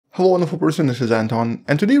Hello wonderful person, this is Anton,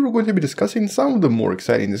 and today we're going to be discussing some of the more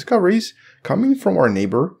exciting discoveries coming from our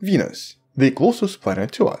neighbor Venus, the closest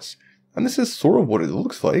planet to us. And this is sort of what it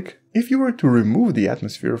looks like if you were to remove the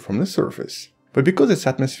atmosphere from the surface. But because its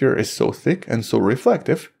atmosphere is so thick and so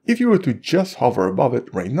reflective, if you were to just hover above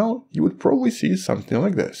it right now, you would probably see something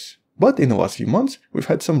like this. But in the last few months, we've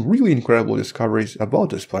had some really incredible discoveries about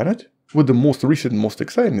this planet, with the most recent, most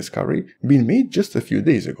exciting discovery being made just a few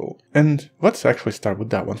days ago. And let's actually start with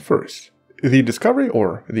that one first. The discovery,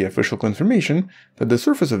 or the official confirmation, that the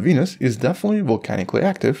surface of Venus is definitely volcanically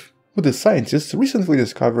active, with the scientists recently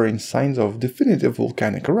discovering signs of definitive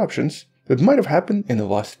volcanic eruptions that might have happened in the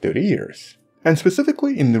last 30 years. And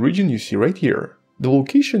specifically in the region you see right here, the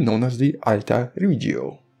location known as the Alta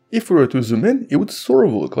Regio. If we were to zoom in, it would sort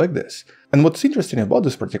of look like this. And what's interesting about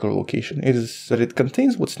this particular location is that it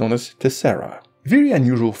contains what's known as tessera, very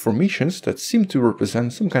unusual formations that seem to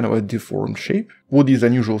represent some kind of a deformed shape, with these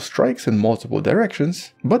unusual strikes in multiple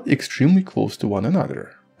directions, but extremely close to one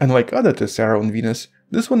another. And like other tessera on Venus,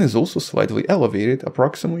 this one is also slightly elevated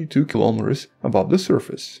approximately 2 kilometers above the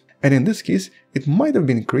surface. And in this case, it might have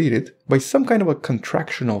been created by some kind of a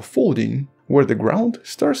contractional folding, where the ground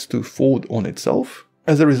starts to fold on itself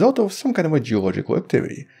as a result of some kind of a geological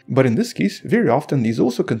activity. But in this case, very often these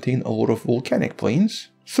also contain a lot of volcanic plains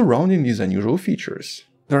surrounding these unusual features.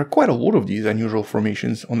 There are quite a lot of these unusual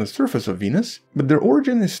formations on the surface of Venus, but their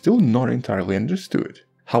origin is still not entirely understood.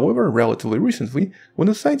 However, relatively recently, when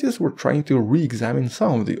the scientists were trying to re-examine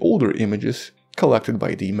some of the older images collected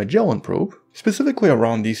by the Magellan probe, specifically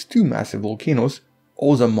around these two massive volcanoes,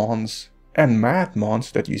 Osa Mons and Maat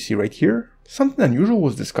Mons that you see right here, something unusual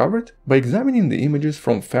was discovered by examining the images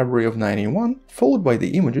from February of 91, followed by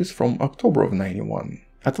the images from October of 91.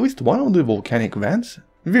 At least one of the volcanic vents,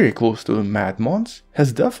 very close to the Maat Mons,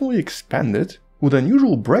 has definitely expanded, with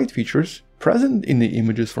unusual bright features present in the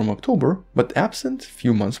images from October, but absent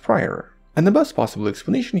few months prior. And the best possible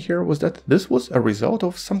explanation here was that this was a result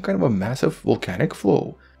of some kind of a massive volcanic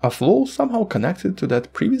flow. A flow somehow connected to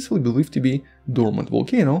that previously believed to be dormant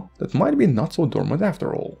volcano that might be not so dormant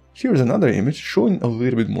after all. Here's another image showing a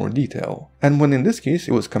little bit more detail. And when in this case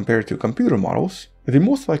it was compared to computer models, the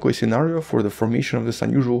most likely scenario for the formation of this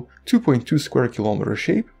unusual 2.2 square kilometer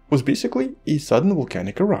shape was basically a sudden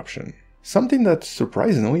volcanic eruption. Something that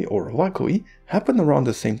surprisingly or luckily happened around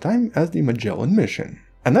the same time as the Magellan mission.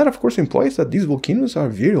 And that of course implies that these volcanoes are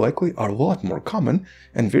very likely a lot more common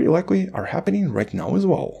and very likely are happening right now as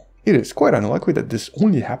well. It is quite unlikely that this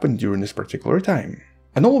only happened during this particular time.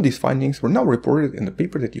 And all of these findings were now reported in the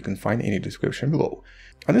paper that you can find in the description below.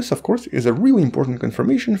 And this of course is a really important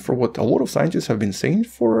confirmation for what a lot of scientists have been saying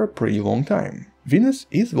for a pretty long time. Venus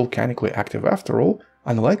is volcanically active after all,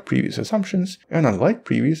 unlike previous assumptions and unlike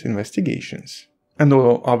previous investigations. And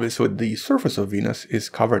though obviously the surface of Venus is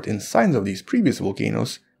covered in signs of these previous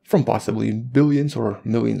volcanoes from possibly billions or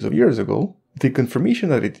millions of years ago, the confirmation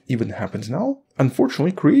that it even happens now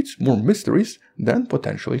unfortunately creates more mysteries than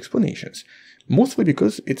potential explanations, mostly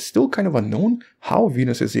because it's still kind of unknown how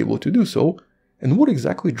Venus is able to do so and what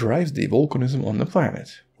exactly drives the volcanism on the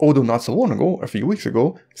planet. Although not so long ago, a few weeks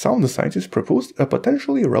ago, some of the scientists proposed a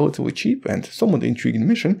potentially relatively cheap and somewhat intriguing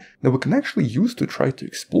mission that we can actually use to try to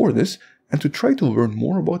explore this and to try to learn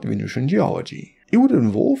more about Venusian geology. It would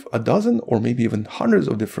involve a dozen or maybe even hundreds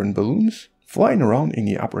of different balloons flying around in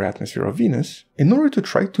the upper atmosphere of Venus in order to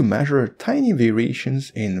try to measure tiny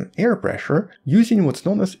variations in air pressure using what's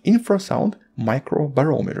known as infrasound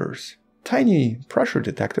microbarometers. Tiny pressure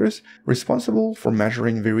detectors responsible for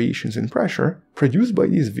measuring variations in pressure produced by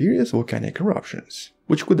these various volcanic eruptions,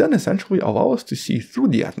 which could then essentially allow us to see through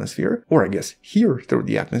the atmosphere, or I guess hear through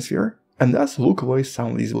the atmosphere, and thus localize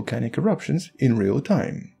some of these volcanic eruptions in real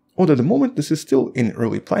time. Although at the moment this is still in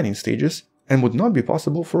early planning stages and would not be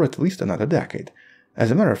possible for at least another decade.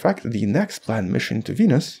 As a matter of fact, the next planned mission to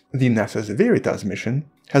Venus, the NASA's Veritas mission,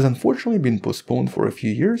 has unfortunately been postponed for a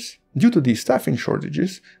few years due to the staffing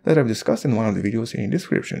shortages that I've discussed in one of the videos in the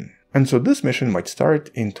description. And so this mission might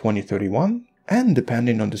start in 2031, and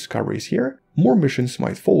depending on discoveries here, more missions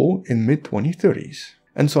might follow in mid-2030s.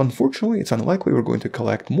 And so unfortunately it's unlikely we're going to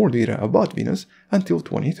collect more data about Venus until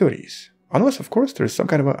 2030s. Unless of course there's some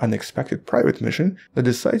kind of an unexpected private mission that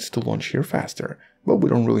decides to launch here faster, but we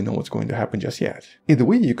don't really know what's going to happen just yet. Either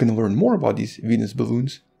way, you can learn more about these Venus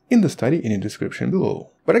balloons in the study in the description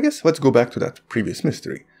below. But I guess let's go back to that previous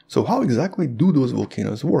mystery. So how exactly do those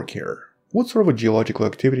volcanoes work here? What sort of a geological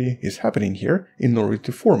activity is happening here in order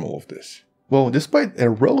to form all of this? Well, despite a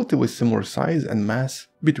relatively similar size and mass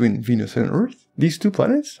between Venus and Earth, these two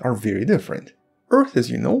planets are very different. Earth,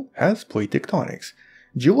 as you know, has plate tectonics,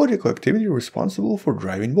 geological activity responsible for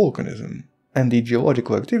driving volcanism. and the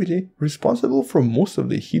geological activity responsible for most of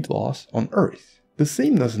the heat loss on Earth. The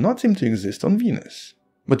same does not seem to exist on Venus.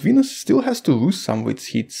 But Venus still has to lose some of its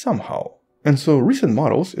heat somehow. And so recent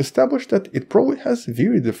models established that it probably has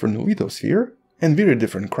very different lithosphere and very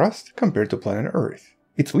different crust compared to planet Earth.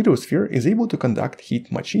 Its lithosphere is able to conduct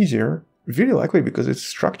heat much easier, very likely because it's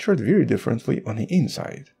structured very differently on the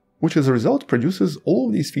inside, which as a result produces all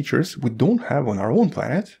of these features we don't have on our own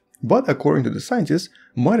planet, but according to the scientists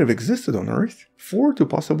might have existed on Earth 4 to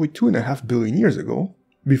possibly 2.5 billion years ago,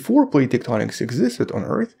 before plate tectonics existed on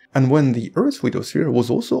Earth and when the Earth's lithosphere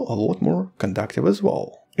was also a lot more conductive as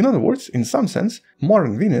well. In other words, in some sense,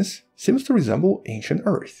 modern Venus seems to resemble ancient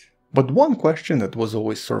Earth. But one question that was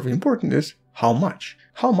always sort of important is, how much?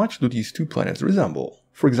 How much do these two planets resemble?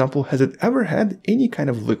 For example, has it ever had any kind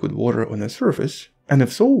of liquid water on its surface? And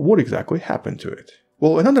if so, what exactly happened to it?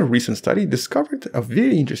 Well, another recent study discovered a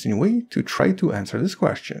very interesting way to try to answer this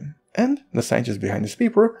question. And the scientists behind this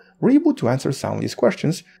paper were able to answer some of these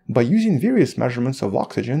questions by using various measurements of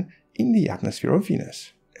oxygen in the atmosphere of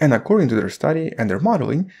Venus. And according to their study and their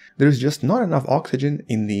modeling, there's just not enough oxygen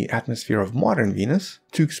in the atmosphere of modern Venus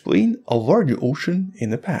to explain a large ocean in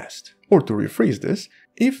the past. Or to rephrase this,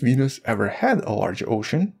 if Venus ever had a large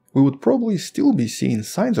ocean, we would probably still be seeing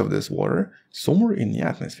signs of this water somewhere in the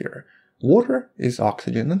atmosphere. Water is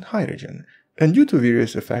oxygen and hydrogen, and due to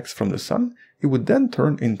various effects from the sun, it would then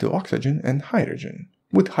turn into oxygen and hydrogen,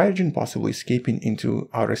 with hydrogen possibly escaping into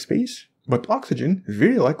outer space, but oxygen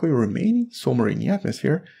very likely remaining somewhere in the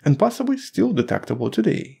atmosphere and possibly still detectable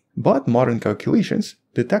today. But modern calculations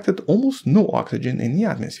detected almost no oxygen in the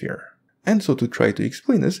atmosphere. And so to try to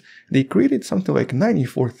explain this, they created something like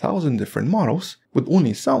 94,000 different models, with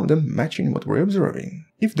only some of them matching what we're observing.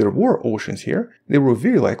 If there were oceans here, they were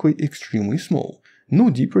very likely extremely small,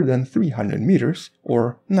 no deeper than 300 meters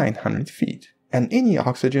or 900 feet. And any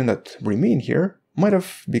oxygen that remained here might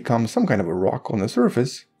have become some kind of a rock on the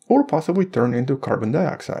surface, or possibly turned into carbon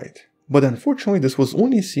dioxide. But unfortunately, this was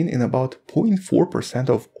only seen in about 0.4%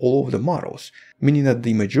 of all of the models, meaning that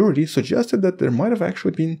the majority suggested that there might have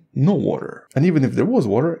actually been no water. And even if there was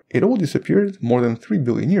water, it all disappeared more than 3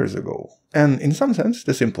 billion years ago. And in some sense,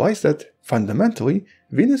 this implies that, fundamentally,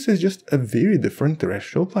 Venus is just a very different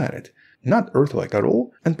terrestrial planet, not Earth-like at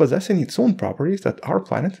all, and possessing its own properties that our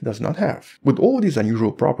planet does not have, with all of these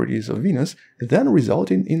unusual properties of Venus then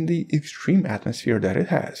resulting in the extreme atmosphere that it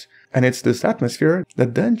has. And it's this atmosphere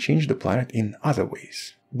that then changed the planet in other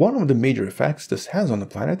ways. One of the major effects this has on the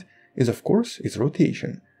planet is of course its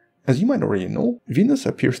rotation. As you might already know, Venus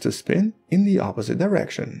appears to spin in the opposite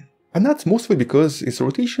direction. And that's mostly because its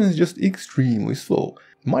rotation is just extremely slow,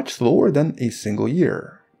 much slower than a single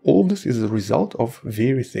year. All of this is a result of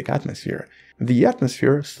very thick atmosphere. The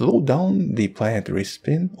atmosphere slowed down the planetary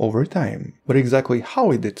spin over time, but exactly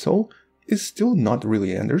how it did so is still not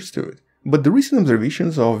really understood. But the recent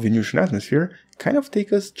observations of Venusian atmosphere kind of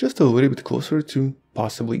take us just a little bit closer to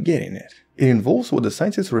possibly getting it. It involves what the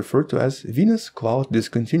scientists refer to as Venus cloud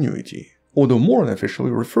discontinuity, although more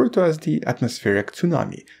unofficially referred to as the atmospheric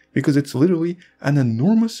tsunami, because it's literally an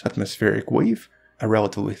enormous atmospheric wave, a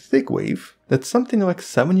relatively thick wave, that's something like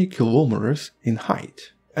 70 kilometers in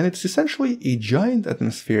height. And it's essentially a giant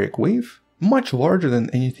atmospheric wave, much larger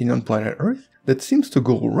than anything on planet Earth, that seems to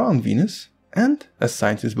go around Venus, and, as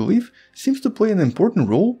scientists believe, seems to play an important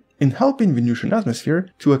role in helping Venusian atmosphere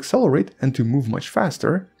to accelerate and to move much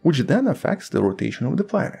faster, which then affects the rotation of the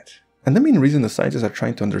planet. And the main reason the scientists are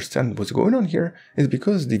trying to understand what's going on here is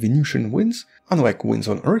because the Venusian winds, unlike winds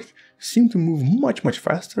on Earth, seem to move much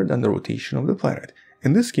faster than the rotation of the planet.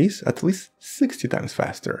 In this case, at least 60 times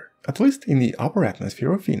faster, at least in the upper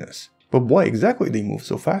atmosphere of Venus. But why exactly they move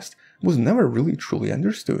so fast was never really truly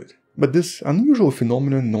understood. But this unusual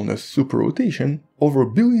phenomenon known as superrotation, over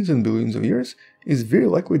billions and billions of years, is very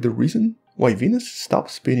likely the reason why Venus stopped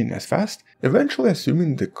spinning as fast, eventually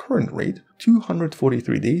assuming the current rate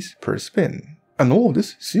 243 days per spin. And all of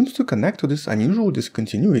this seems to connect to this unusual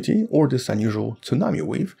discontinuity or this unusual tsunami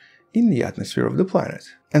wave in the atmosphere of the planet.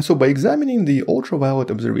 And so by examining the ultraviolet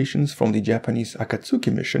observations from the Japanese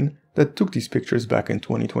Akatsuki mission that took these pictures back in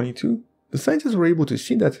 2022, the scientists were able to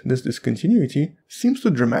see that this discontinuity seems to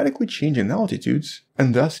dramatically change in altitudes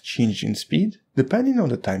and thus change in speed depending on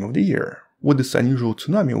the time of the year, with this unusual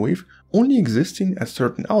tsunami wave only existing at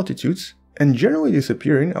certain altitudes and generally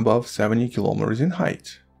disappearing above 70 kilometers in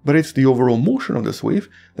height. But it's the overall motion of this wave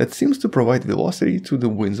that seems to provide velocity to the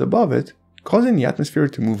winds above it, causing the atmosphere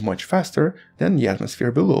to move much faster than the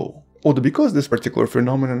atmosphere below. Although because this particular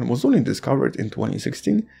phenomenon was only discovered in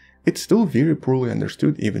 2016, it's still very poorly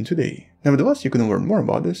understood even today. Nevertheless, you can learn more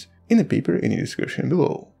about this in a paper in the description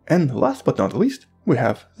below. And last but not least, we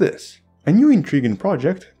have this. a new intriguing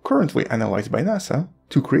project currently analyzed by NASA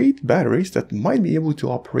to create batteries that might be able to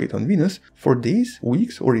operate on Venus for days,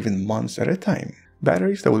 weeks, or even months at a time.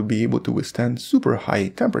 Batteries that would be able to withstand super high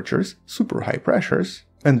temperatures, super high pressures,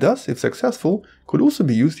 and thus, if successful, could also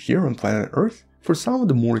be used here on planet Earth for some of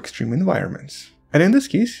the more extreme environments. And in this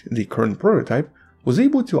case, the current prototype was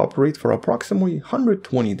able to operate for approximately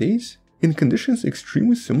 120 days in conditions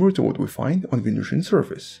extremely similar to what we find on Venusian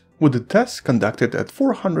surface, with the tests conducted at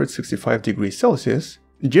 465 degrees Celsius,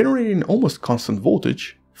 generating almost constant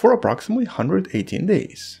voltage for approximately 118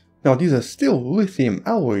 days. Now these are still lithium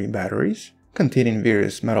alloy batteries, containing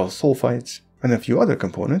various metal sulfides and a few other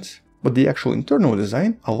components, but the actual internal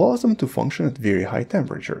design allows them to function at very high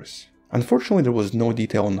temperatures. Unfortunately, there was no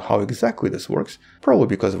detail on how exactly this works, probably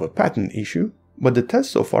because of a patent issue, but the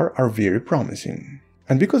tests so far are very promising.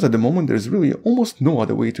 And because at the moment there's really almost no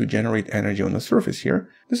other way to generate energy on the surface here,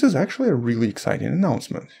 this is actually a really exciting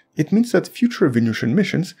announcement. It means that future Venusian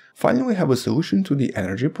missions finally have a solution to the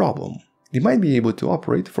energy problem. They might be able to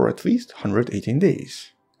operate for at least 118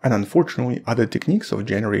 days. And unfortunately, other techniques of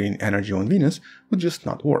generating energy on Venus would just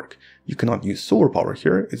not work. You cannot use solar power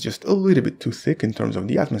here, it's just a little bit too thick in terms of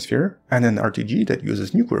the atmosphere, and an RTG that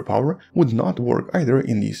uses nuclear power would not work either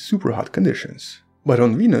in these super hot conditions. But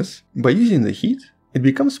on Venus, by using the heat, it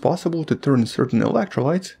becomes possible to turn certain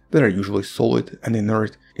electrolytes that are usually solid and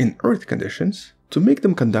inert in Earth conditions to make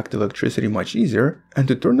them conduct electricity much easier and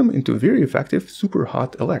to turn them into very effective super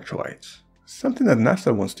hot electrolytes. Something that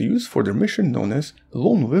NASA wants to use for their mission known as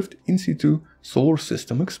Long-Lived In Situ Solar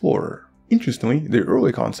System Explorer. Interestingly, their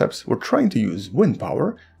early concepts were trying to use wind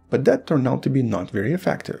power, but that turned out to be not very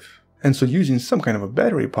effective. And so using some kind of a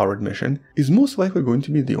battery-powered mission is most likely going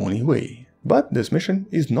to be the only way. But this mission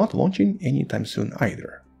is not launching anytime soon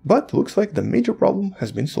either. But looks like the major problem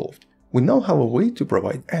has been solved. We now have a way to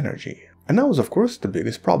provide energy. And that was of course the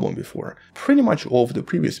biggest problem before. Pretty much all of the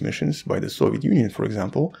previous missions by the Soviet Union, for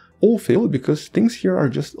example, all failed because things here are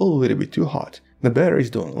just a little bit too hot. The batteries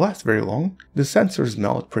don't last very long, the sensors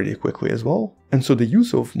melt pretty quickly as well, and so the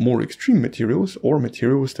use of more extreme materials or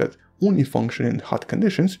materials that only function in hot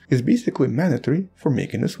conditions is basically mandatory for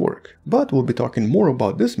making this work. But we'll be talking more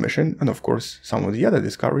about this mission and of course some of the other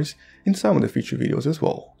discoveries in some of the future videos as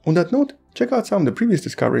well. On that note, check out some of the previous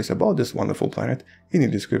discoveries about this wonderful planet in the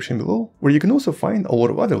description below, where you can also find a lot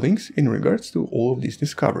of other links in regards to all of these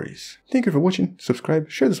discoveries. Thank you for watching, subscribe,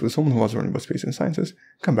 share this with someone who loves learning about space and sciences,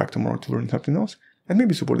 come back tomorrow to learn something else, and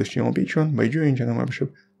maybe support this channel on Patreon by joining channel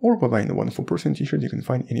membership or by buying the Wonderful Person t-shirt you can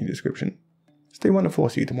find in the description. Stay wonderful, I'll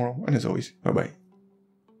see you tomorrow, and as always, bye bye.